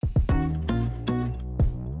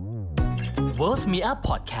Worth Me Up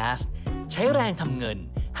Podcast ใช้แรงทำเงิน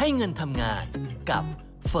ให้เงินทำงานกับ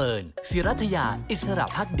เฟิร์น ศิรัทยาอิสระ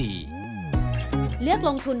ภักดีเลือกล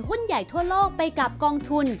งทุนหุ้นใหญ่ทั่วโลกไปกับกอง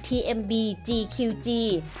ทุน TMB GQG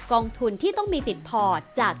กองทุนที่ต้องมีติดพอร์ต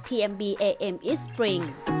จาก TMB AM East Spring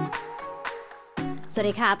สวัส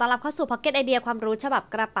ดีค่ะต้อนรับเข้าสู่ Pocket ไอเดียความรู้ฉบับ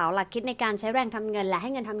กระเป๋าหลักคิดในการใช้แรงทำเงินและให้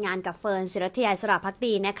เงินทำงานกับเฟิร์น ศิรัทยาอิสระภัก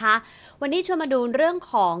ดีนะคะวันนี้ชวนมาดูเรื่อง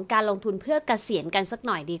ของการลงทุนเพื่อเกษียณกันสักห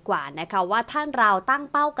น่อยดีกว่านะคะว่าถ้าเราตั้ง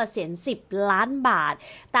เป้าเกษียณ10 ล้านบาท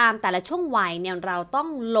ตามแต่ละช่วงวัยเนี่ยเราต้อง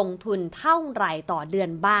ลงทุนเท่าไหร่ต่อเดือ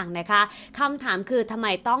นบ้างนะคะคำถามคือทำไม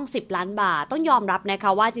ต้อง10 ล้านบาทต้องยอมรับนะค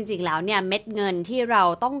ะว่าจริงๆแล้วเนี่ยเม็ดเงินที่เรา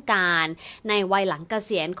ต้องการในวัยหลังเก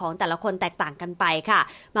ษียณของแต่ละคนแตกต่างกันไปค่ะ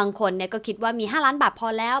บางคนเนี่ยก็คิดว่ามี5 ล้านบาทพอ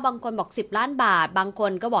แล้วบางคนบอก10 ล้านบาทบางค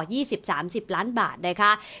นก็บอก20-30 ล้านบาทนะค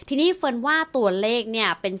ะทีนี้เฟิร์นว่าตัวเลขเนี่ย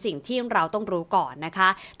เป็นสิ่งที่เราต้องรู้ก่อนนะคะ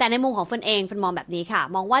แต่ในมุมของเฟิร์นเองเฟิร์นมองแบบนี้ค่ะ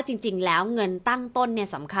มองว่าจริงๆแล้วเงินตั้งต้นเนี่ย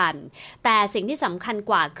สำคัญแต่สิ่งที่สำคัญ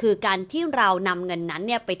กว่าคือการที่เรานำเงินนั้นเ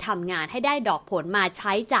นี่ยไปทำงานให้ได้ดอกผลมาใ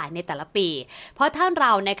ช้จ่ายในแต่ละปีเพราะถ้าเร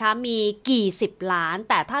านะคะมีกี่10 ล้าน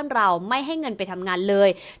แต่ถ้าเราไม่ให้เงินไปทำงานเลย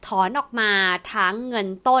ถอนออกมาทั้งเงิน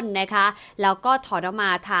ต้นนะคะแล้วก็ถอนออกมา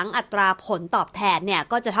ทั้งอัตราผลตอบแทนเนี่ย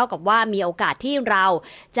ก็จะเท่ากับว่ามีโอกาสที่เรา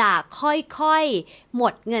จะค่อยๆหม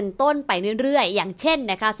ดเงินต้นไปเรื่อยๆอย่างเช่น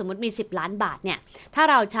นะคะสมมุติมี10 ล้านบาทเนี่ยถ้า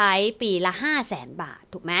เราใช้ปีละ 500,000 บาท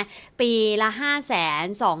ถูกไหมปีละ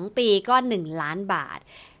 500,000 2 ปีก็1 ล้านบาท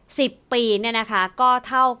10 ปีเนี่ยนะคะก็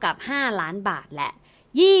เท่ากับ5 ล้านบาทและ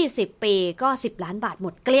20 ปีก็10 ล้านบาทหม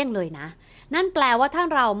ดเกลี้ยงเลยนะนั่นแปลว่าถ้า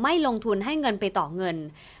เราไม่ลงทุนให้เงินไปต่อเงิน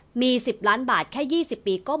มี10 ล้านบาทแค่20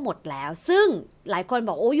 ปีก็หมดแล้วซึ่งหลายคนบ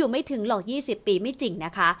อกโอ้อยู่ไม่ถึงหรอก20 ปีไม่จริงน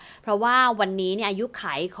ะคะเพราะว่าวันนี้เนี่ยอายุ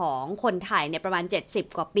ขัยของคนไทยเนี่ยประมาณ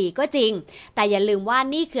70 กว่าปีก็จริงแต่อย่าลืมว่า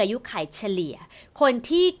นี่คืออายุขัยเฉลี่ยคน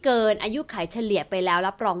ที่เกินอายุขัยเฉลี่ยไปแล้ว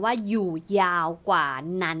รับรองว่าอยู่ยาวกว่า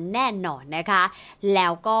นั้นแน่นอนนะคะแล้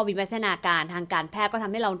วก็วิวัฒนาการทางการแพทย์ก็ท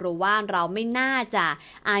ำให้เรารู้ว่าเราไม่น่าจะ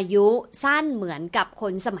อายุสั้นเหมือนกับค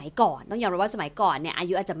นสมัยก่อนต้องยอมรับว่าสมัยก่อนเนี่ยอา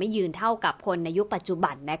ยุอาจจะไม่ยืนเท่ากับคนในยุคปัจจุ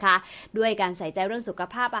บันนะคะด้วยการใส่ใจเรื่องสุข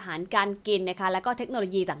ภาพอาหารการกินนะคะแล้วก็เทคโนโล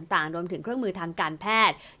ยีต่างๆรวมถึงเครื่องมือทางการแพ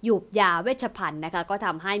ทย์หยูกยาเวชภัณฑ์นะคะก็ท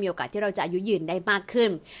ำให้มีโอกาสที่เราจะอายุยืนได้มากขึ้น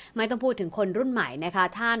ไม่ต้องพูดถึงคนรุ่นใหม่นะคะ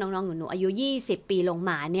ถ้าน้องๆหนูๆอายุ20 ปีลง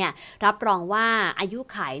มาเนี่ยรับรองว่าอายุ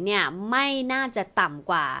ขัยเนี่ยไม่น่าจะต่ำ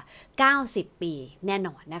กว่า90 ปีแน่น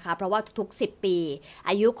อนนะคะเพราะว่าทุกๆ10 ปี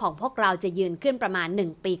อายุของพวกเราจะยืนขึ้นประมาณ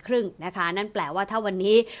1 ปีครึ่งนะคะนั่นแปลว่าถ้าวัน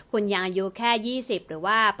นี้คุณยังอายุแค่20หรือ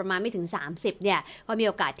ว่าประมาณไม่ถึง30เนี่ยก็มีโ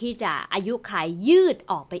อกาสที่จะอายุขัยยืด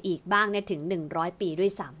ออกไปอีกบ้างเนี่ยถึง100 ปีด้ว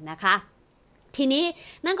ยซ้ำนะคะทีนี้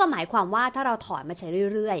นั่นก็หมายความว่าถ้าเราถอนมาใช้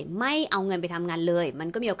เรื่อยๆไม่เอาเงินไปทำงานเลยมัน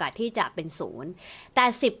ก็มีโอกาสที่จะเป็นศูนย์แต่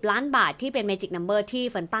10 ล้านบาทที่เป็น Magic Number ที่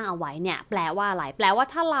เฟิร์นตั้งเอาไว้เนี่ยแปลว่าอะไรแปลว่า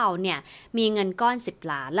ถ้าเราเนี่ยมีเงินก้อน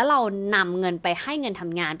10 ล้านแล้วเรานำเงินไปให้เงินท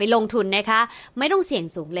ำงานไปลงทุนนะคะไม่ต้องเสี่ยง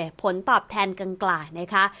สูงเลยผลตอบแทนกลางๆนะ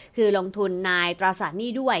คะคือลงทุนในตราสารหนี้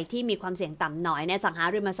ด้วยที่มีความเสี่ยงต่ำหน่อยในอสังหา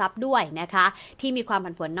ริมทรัพย์ด้วยนะคะที่มีความ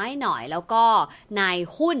ผันผวนน้อยหน่อยแล้วก็ใน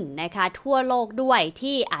หุ้นนะคะทั่วโลกด้วย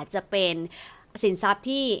ที่อาจจะเป็นสินทรัพย์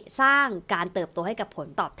ที่สร้างการเติบโตให้กับผล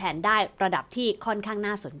ตอบแทนได้ระดับที่ค่อนข้าง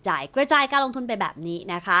น่าสนใจกระจายการลงทุนไปแบบนี้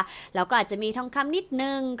นะคะแล้วก็อาจจะมีทองคำนิด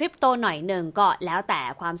นึงคริปโตหน่อยนึงก็แล้วแต่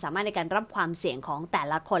ความสามารถในการรับความเสี่ยงของแต่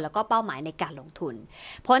ละคนแล้วก็เป้าหมายในการลงทุน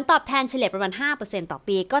ผลตอบแทนเฉลี่ยประมาณ 5% ต่อ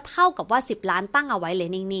ปีก็เท่ากับว่า10 ล้านตั้งเอาไว้เลย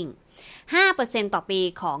นิ่งๆ 5% ต่อปี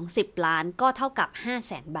ของ10 ล้านก็เท่ากับ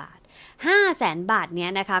 500,000 บาท500,000 บาทเนี้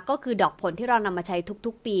ยนะคะก็คือดอกผลที่เรานำมาใช้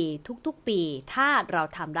ทุกๆปีถ้าเรา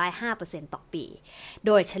ทำได้ 5% ต่อปีโ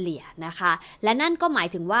ดยเฉลี่ยนะคะและนั่นก็หมาย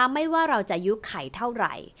ถึงว่าไม่ว่าเราจะอายุขัยเท่าไห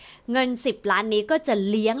ร่เงิน10 ล้านนี้ก็จะ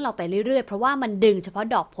เลี้ยงเราไปเรื่อยๆเพราะว่ามันดึงเฉพาะ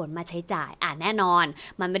ดอกผลมาใช้จ่ายแน่นอน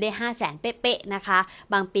มันไม่ได้ 500,000 เป๊ะๆนะคะ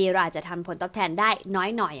บางปีเราอาจจะทำผลตอบแทนได้น้อย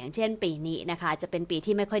หน่อยอย่างเช่นปีนี้นะคะจะเป็นปี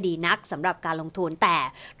ที่ไม่ค่อยดีนักสำหรับการลงทุนแต่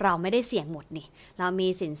เราไม่ได้เสี่ยงหมดนี่เรามี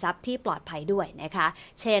สินทรัพย์ที่ปลอดภัยด้วยนะคะ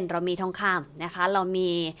เช่นเรามีทองคำนะคะเรามี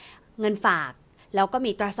เงินฝากแล้วก็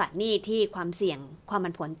มีตราสารหนี้ที่ความเสี่ยงความผั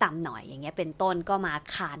นผวนต่ำหน่อยอย่างเงี้ยเป็นต้นก็มา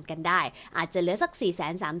คานกันได้อาจจะเหลือสัก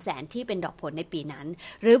 400,000-300,000 ที่เป็นดอกผลในปีนั้น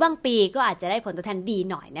หรือบางปีก็อาจจะได้ผลตอบแทนดี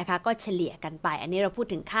หน่อยนะคะก็เฉลี่ยกันไปอันนี้เราพูด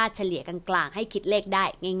ถึงค่าเฉลี่ยกลางๆให้คิดเลขได้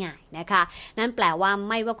ง่ายๆนะคะนั่นแปลว่า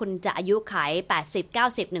ไม่ว่าคุณจะอายุขัย80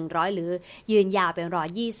 90 100หรือยืนยาวเป็น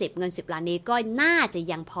120เงิน10 ล้านนี้ก็น่าจะ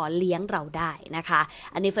ยังพอเลี้ยงเราได้นะคะ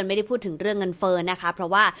อันนี้เฟิร์นไม่ได้พูดถึงเรื่องเงินเฟ้อนะคะเพรา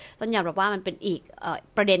ะว่าต้นยอมรับว่ามันเป็นอีก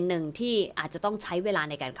ประเด็นหนึ่งที่อาจจะต้อง ใช้เวลา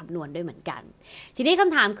ในการคำนวณด้วยเหมือนกันทีนี้ค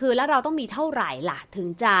ำถามคือแล้วเราต้องมีเท่าไหร่ล่ะถึง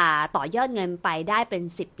จะต่อยอดเงินไปได้เป็น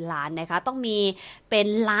10 ล้านนะคะต้องมีเป็น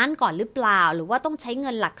ล้านก่อนหรือเปล่าหรือว่าต้องใช้เ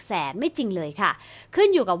งินหลักแสนไม่จริงเลยค่ะขึ้น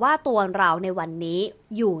อยู่กับว่าตัวเราในวันนี้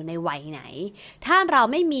อยู่ในวัยไหนถ้าเรา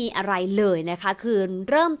ไม่มีอะไรเลยนะคะคือ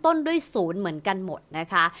เริ่มต้นด้วยศูนย์เหมือนกันหมดนะ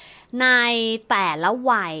คะในแต่ละ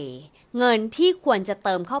วัยเงินที่ควรจะเ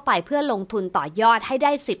ติมเข้าไปเพื่อลงทุนต่อยอดให้ไ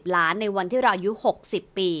ด้10 ล้านในวันที่เราอายุ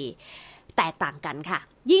60 ปีแตกต่างกันค่ะ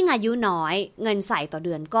ยิ่งอายุน้อยเงินใส่ต่อเ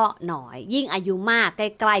ดือนก็น้อยยิ่งอายุมากใก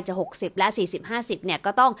ล้ๆจะ60และ40-50เนี่ย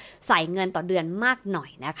ก็ต้องใส่เงินต่อเดือนมากหน่อย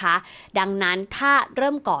นะคะดังนั้นถ้าเ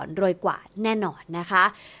ริ่มก่อนรวยกว่าแน่นอนนะคะ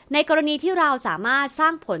ในกรณีที่เราสามารถสร้า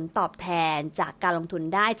งผลตอบแทนจากการลงทุน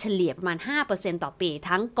ได้เฉลี่ยประมาณ 5% ต่อปี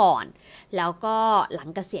ทั้งก่อนแล้วก็หลัง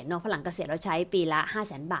เกษียณเนาะเพราะหลังเกษียณเราใช้ปีละ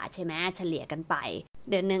 500,000 บาทใช่ไหมเฉลี่ยกันไป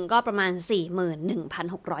เดือนนึงก็ประมาณ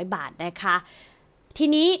 41,600 บาทนะคะที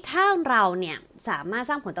นี้ถ้าเราเนี่ยสามารถ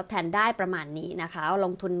สร้างผลตอบแทนได้ประมาณนี้นะคะล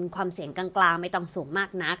งทุนความเสี่ยงกลางๆไม่ต้องสูงมาก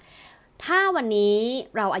นักถ้าวันนี้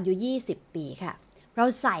เราอายุ20 ปีค่ะเรา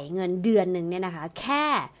ใส่เงินเดือนนึงเนี่ยนะคะแค่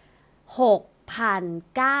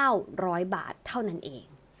 6,900 บาทเท่านั้นเอง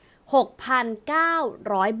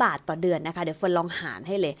 6,900 บาทต่อเดือนนะคะเดี๋ยวเฟิร์นลองหารใ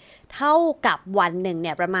ห้เลยเท่ากับวันหนึ่งเ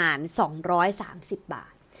นี่ยประมาณ230 บา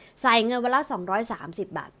ทใส่เงินวันละ230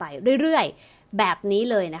 บาทไปเรื่อยๆแบบนี้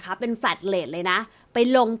เลยนะคะเป็น flat rate เลยนะไป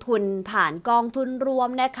ลงทุนผ่านกองทุนรวม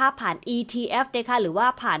นะคะผ่าน ETF นะคะหรือว่า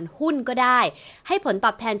ผ่านหุ้นก็ได้ให้ผลต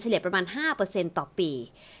อบแทนเฉลี่ยประมาณ 5% ต่อปี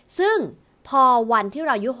ซึ่งพอวันที่เร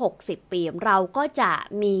าอายุ60 ปีเราก็จะ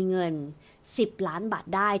มีเงิน10 ล้านบาท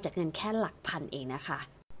ได้จากเงินแค่หลักพันเองนะคะ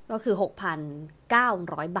ก็คือ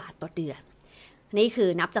 6,900 บาทต่อเดือนนี่คือ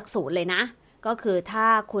นับจากศูนย์เลยนะก็คือถ้า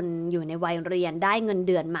คุณอยู่ในวัยเรียนได้เงินเ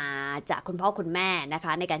ดือนมาจากคุณพ่อคุณแม่นะค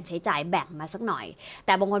ะในการใช้จ่ายแบ่งมาสักหน่อยแ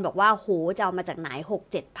ต่บางคนบอกว่าโหจะเอามาจากไหน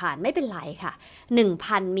 6-7 พันไม่เป็นไรค่ะ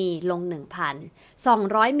 1,000 มีลง 1,000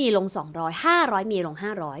 200มีลง200 500มีลง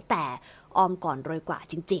500แต่ออมก่อนรวยกว่า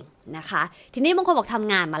จริงๆนะคะทีนี้บางคนบอกท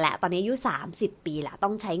ำงานมาแล้วตอนนี้อายุ30 ปีแล้วต้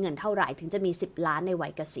องใช้เงินเท่าไหร่ถึงจะมี10 ล้านในวั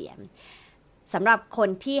ยเกษียณสำหรับคน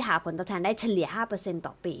ที่หาผลตอบแทนได้เฉลี่ย 5% ต่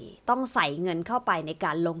อปีต้องใส่เงินเข้าไปในก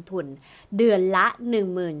ารลงทุนเดือนละ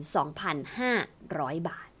 12,500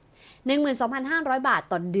 บาท 12,500 บาท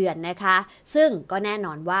ต่อเดือนนะคะซึ่งก็แน่น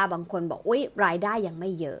อนว่าบางคนบอกอุ๊ยรายได้ยังไม่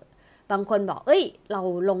เยอะบางคนบอกเรา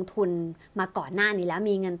ลงทุนมาก่อนหน้านี้แล้ว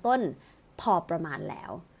มีเงินต้นพอประมาณแล้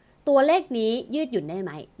วตัวเลขนี้ยืดหยุ่นได้ไห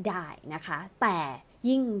มได้นะคะแต่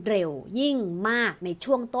ยิ่งเร็วยิ่งมากใน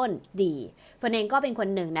ช่วงต้นดีเฟิร์นเองก็เป็นคน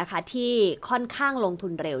หนึ่งนะคะที่ค่อนข้างลงทุ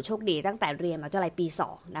นเร็วโชคดีตั้งแต่เรียนมหาวิทยาลัยปี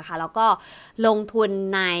2นะคะแล้วก็ลงทุน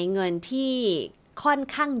ในเงินที่ค่อน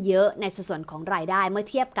ข้างเยอะในส่วนของรายได้เมื่อ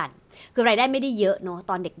เทียบกันคือรายได้ไม่ได้เยอะเนาะ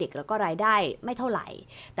ตอนเด็กๆแล้วก็รายได้ไม่เท่าไหร่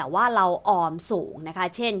แต่ว่าเราออมสูงนะคะ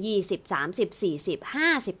เช่น20 30 40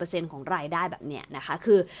 50% ของรายได้แบบเนี้ยนะคะ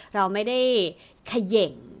คือเราไม่ได้เขย่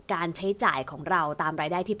งการใช้จ่ายของเราตามรา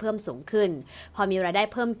ยได้ที่เพิ่มสูงขึ้นพอมีรายได้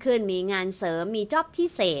เพิ่มขึ้นมีงานเสริมมีจ็อบพิ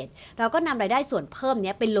เศษเราก็นำรายได้ส่วนเพิ่ม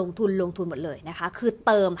นี้ไปลงทุนหมดเลยนะคะคือเ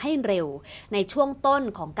ติมให้เร็วในช่วงต้น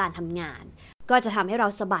ของการทำงานก็จะทำให้เรา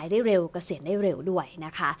สบายได้เร็วเกษียณได้เร็วด้วยน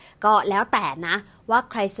ะคะก็แล้วแต่นะว่า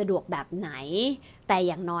ใครสะดวกแบบไหนแต่อ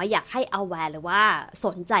ย่างน้อยอยากให้เอาแวร์หรือว่าส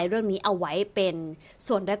นใจเรื่องนี้เอาไว้เป็น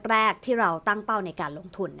ส่วนแรกๆที่เราตั้งเป้าในการลง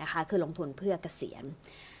ทุนนะคะคือลงทุนเพื่อเกษียณ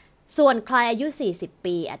ส่วนใครอายุ40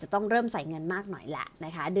 ปีอาจจะต้องเริ่มใส่เงินมากหน่อยแหละน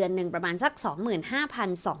ะคะเดือนหนึ่งประมาณสัก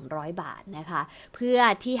 25,200 บาทนะคะเพื่อ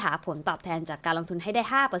ที่หาผลตอบแทนจากการลงทุนให้ได้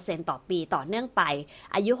 5% ต่อปีต่อเนื่องไป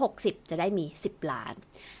อายุ60จะได้มี10 ล้าน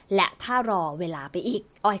และถ้ารอเวลาไปอีก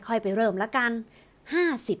ค่อยไปเริ่มละกัน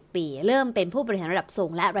50 ปีเริ่มเป็นผู้บริหารระดับสู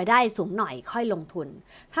งและรายได้สูงหน่อยค่อยลงทุน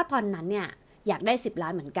ถ้าตอนนั้นเนี่ยอยากได้10 ล้า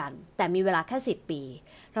นเหมือนกันแต่มีเวลาแค่10 ปี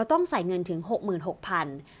เราต้องใส่เงินถึง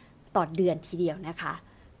 66,000 ต่อเดือนทีเดียวนะคะ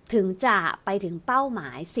ถึงจะไปถึงเป้าหมา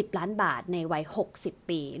ย10 ล้านบาทในวัย60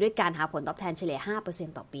 ปีด้วยการหาผลตอบแทนเฉลี่ย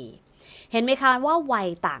 5% ต่อปีเห็นไหมคะว่าวัย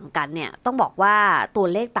ต่างกันเนี่ยต้องบอกว่าตัว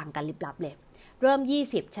เลขต่างกันลิบลับเลยเริ่ม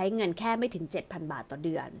20ใช้เงินแค่ไม่ถึง 7,000 บาทต่อเ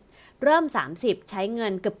ดือนเริ่ม30ใช้เงิ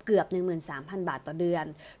นเกือบ 13,000 บาทต่อเดือน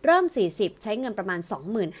เริ่ม40ใช้เงินประมาณ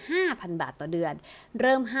 25,000 บาทต่อเดือนเ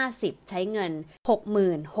ริ่ม50ใช้เงิน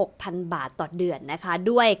 66,000 บาทต่อเดือนนะคะ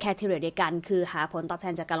ด้วยแคทีเรียเดียวกันคือหาผลตอบแท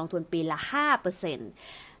นจากการลงทุนปีละ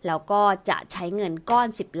 5% แล้วก็จะใช้เงินก้อน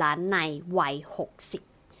10 ล้านในวัย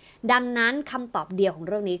60ดังนั้นคำตอบเดียวของ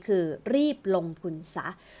เรื่องนี้คือรีบลงทุนซะ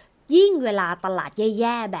ยิ่งเวลาตลาดแ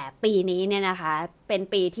ย่ๆแบบปีนี้เนี่ยนะคะเป็น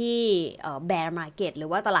ปีที่bear market หรือ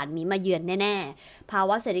ว่าตลาดมีมาเยือนแน่ๆภาว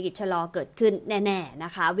ะเศรษฐกิจชะลอเกิดขึ้นแน่ๆน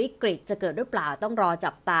ะคะวิกฤตจะเกิดหรือเปล่าต้องรอ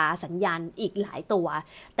จับตาสัญญาณอีกหลายตัว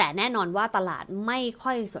แต่แน่นอนว่าตลาดไม่ค่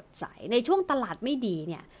อยสดใสในช่วงตลาดไม่ดี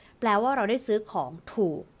เนี่ยแปลว่าเราได้ซื้อของถู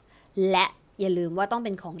กและอย่าลืมว่าต้องเ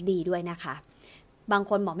ป็นของดีด้วยนะคะบาง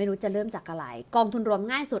คนบอกไม่รู้จะเริ่มจากอะไรกองทุนรวม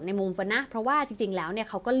ง่ายสุดในมุมฟันนะเพราะว่าจริงๆแล้วเนี่ย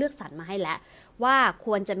เขาก็เลือกสรรมาให้แล้วว่าค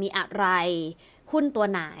วรจะมีอะไรหุ้นตัว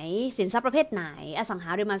ไหนสินทรัพย์ประเภทไหนอสังหา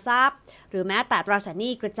ริมทรัพย์หรือแม้แต่ตราสารห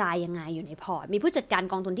นี้กระจายยังไงอยู่ในพอร์ตมีผู้จัดการ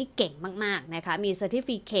กองทุนที่เก่งมากๆนะคะมีเซอร์ติ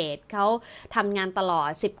ฟิเคตเขาทำงานตลอด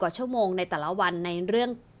10กว่าชั่วโมงในแต่ละวันในเรื่อ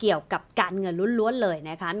งเกี่ยวกับการเงินล้วนๆเลย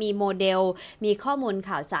นะคะมีโมเดลมีข้อมูล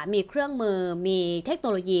ข่าวสารมีเครื่องมือมีเทคโน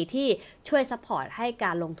โลยีที่ช่วยซัพพอร์ตให้ก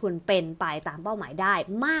ารลงทุนเป็นไปตามเป้าหมายได้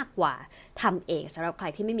มากกว่าทำเองสำหรับใคร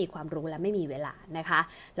ที่ไม่มีความรู้และไม่มีเวลานะคะ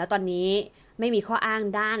แล้วตอนนี้ไม่มีข้ออ้าง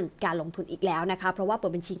ด้านการลงทุนอีกแล้วนะคะเพราะว่าเปิ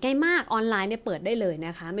ดบัญชีง่ายมากออนไลน์เนี่ยเปิดได้เลยน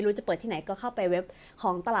ะคะไม่รู้จะเปิดที่ไหนก็เข้าไปเว็บข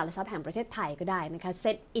องตลาดหลักทรัพย์แห่งประเทศไทยก็ได้นะคะ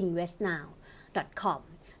setinvestnow.com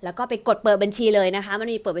แล้วก็ไปกดเปิดบัญชีเลยนะคะมัน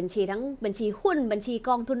มีเปิดบัญชีทั้งบัญชีหุ้นบัญชีก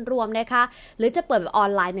องทุนรวมนะคะหรือจะเปิดแบบออ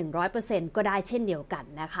นไลน์ 100% ก็ได้เช่นเดียวกัน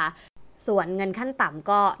นะคะส่วนเงินขั้นต่ำ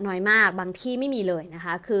ก็น้อยมากบางที่ไม่มีเลยนะค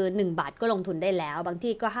ะคือ1บาทก็ลงทุนได้แล้วบาง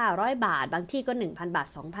ที่ก็500บาทบางที่ก็ 1,000 บาท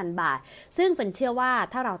 2,000 บาทซึ่งฝนเชื่อว่า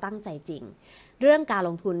ถ้าเราตั้งใจจริงเรื่องการล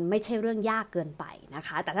งทุนไม่ใช่เรื่องยากเกินไปนะค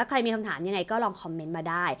ะแต่ถ้าใครมีคำถามยังไงก็ลองคอมเมนต์มา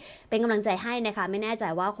ได้เป็นกำลังใจให้นะคะไม่แน่ใจ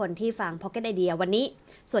ว่าคนที่ฟัง Pocket Idea วันนี้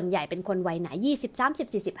ส่วนใหญ่เป็นคนวัยไหน20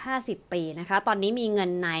 30 40 50 ปีนะคะตอนนี้มีเงิน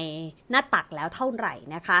ในหน้าตักแล้วเท่าไหร่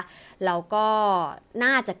นะคะแล้วก็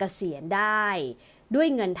น่าจะเกษียณได้ด้วย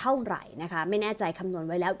เงินเท่าไหร่นะคะไม่แน่ใจคำนวณ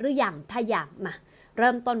ไว้แล้วหรือยังถ้ายังมาเ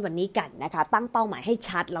ริ่มต้นวันนี้กันนะคะตั้งเป้าหมายให้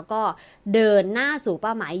ชัดแล้วก็เดินหน้าสู่เ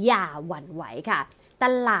ป้าหมายอย่าหวั่นไหวค่ะต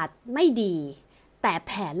ลาดไม่ดีแต่แ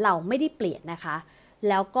ผนเราไม่ได้เปลี่ยนนะคะ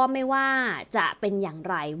แล้วก็ไม่ว่าจะเป็นอย่าง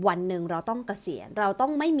ไรวันหนึ่งเราต้องเกษียณเราต้อ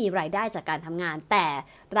งไม่มีรายได้จากการทำงานแต่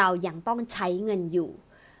เรายังต้องใช้เงินอยู่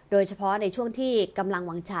โดยเฉพาะในช่วงที่กำลัง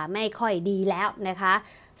วังชาไม่ค่อยดีแล้วนะคะ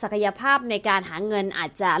ศักยภาพในการหาเงินอา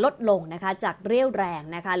จจะลดลงนะคะจากเรี่ยวแรง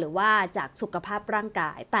นะคะหรือว่าจากสุขภาพร่างก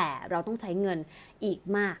ายแต่เราต้องใช้เงินอีก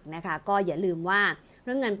มากนะคะก็อย่าลืมว่าเ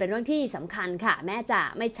รื่องเงินเป็นเรื่องที่สำคัญค่ะแม้จะ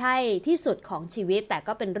ไม่ใช่ที่สุดของชีวิตแต่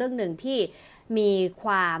ก็เป็นเรื่องหนึ่งที่มีค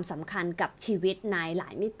วามสำคัญกับชีวิตในหลา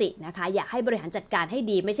ยมิตินะคะอยากให้บริหารจัดการให้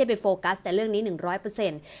ดีไม่ใช่ไปโฟกัสแต่เรื่องนี้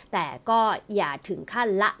 100% แต่ก็อย่าถึงขั้น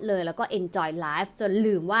ละเลยแล้วก็ enjoy life จน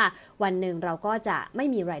ลืมว่าวันหนึ่งเราก็จะไม่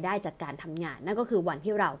มีรายได้จากการทำงานนั่นก็คือวัน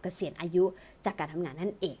ที่เราเกษียณอายุจากการทำงานนั่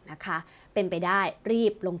นเองนะคะเป็นไปได้รี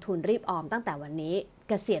บลงทุนรีบออมตั้งแต่วันนี้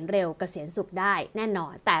เกษียณเร็วเกษียณสุขได้แน่นอ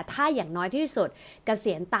นแต่ถ้าอย่างน้อยที่สุดเก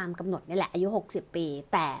ษียณตามกำหนดนี่แหละอายุ60ปี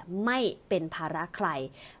แต่ไม่เป็นภาระใคร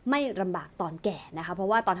ไม่ลำบากตอนแก่นะคะเพราะ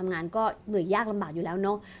ว่าตอนทำงานก็เหนื่อยยากลำบากอยู่แล้วเน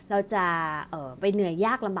าะเราจะไปเหนื่อยย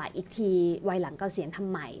ากลำบากอีกทีวัยหลังเกษียณทำ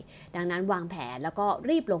ใหม่ดังนั้นวางแผนแล้วก็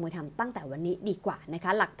รีบลงมือทำตั้งแต่วันนี้ดีกว่านะค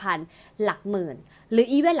ะหลักพันหลักหมื่นหรือ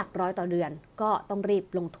อีเวนต์หลักร้อยต่อเดือนก็ต้องรีบ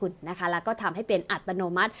ลงทุนนะคะแล้วก็ทำให้เป็นอัตโน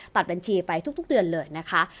มัติตัดบัญชีไปทุกๆเดือนเลยนะ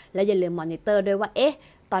คะและอย่าลืมมอนิเตอร์ด้วยว่า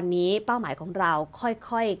ตอนนี้เป้าหมายของเรา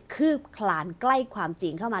ค่อยๆคืบคลานใกล้ความจริ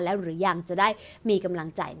งเข้ามาแล้วหรือยังจะได้มีกำลัง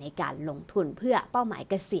ใจในการลงทุนเพื่อเป้าหมาย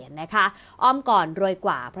เกษียณนะคะอ้อมก่อนรวยก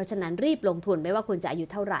ว่าเพราะฉะนั้นรีบลงทุนไม่ว่าคุณจะอายุ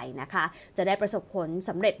เท่าไหร่นะคะจะได้ประสบผลส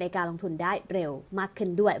ำเร็จในการลงทุนได้เร็วมากขึ้น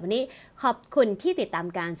ด้วยวันนี้ขอบคุณที่ติดตาม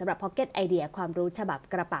การสำหรับ Pocket Idea ความรู้ฉบับ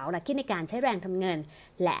กระเป๋าและคิดในการใช้แรงทำเงิน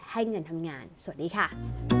และให้เงินทำงานสวัสดีค่ะ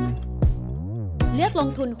เลือกลง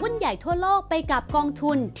ทุนหุ้นใหญ่ทั่วโลกไปกับกอง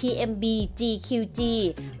ทุน TMB GQG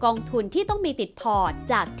กองทุนที่ต้องมีติดพอร์ต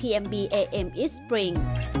จาก TMB AM East Spring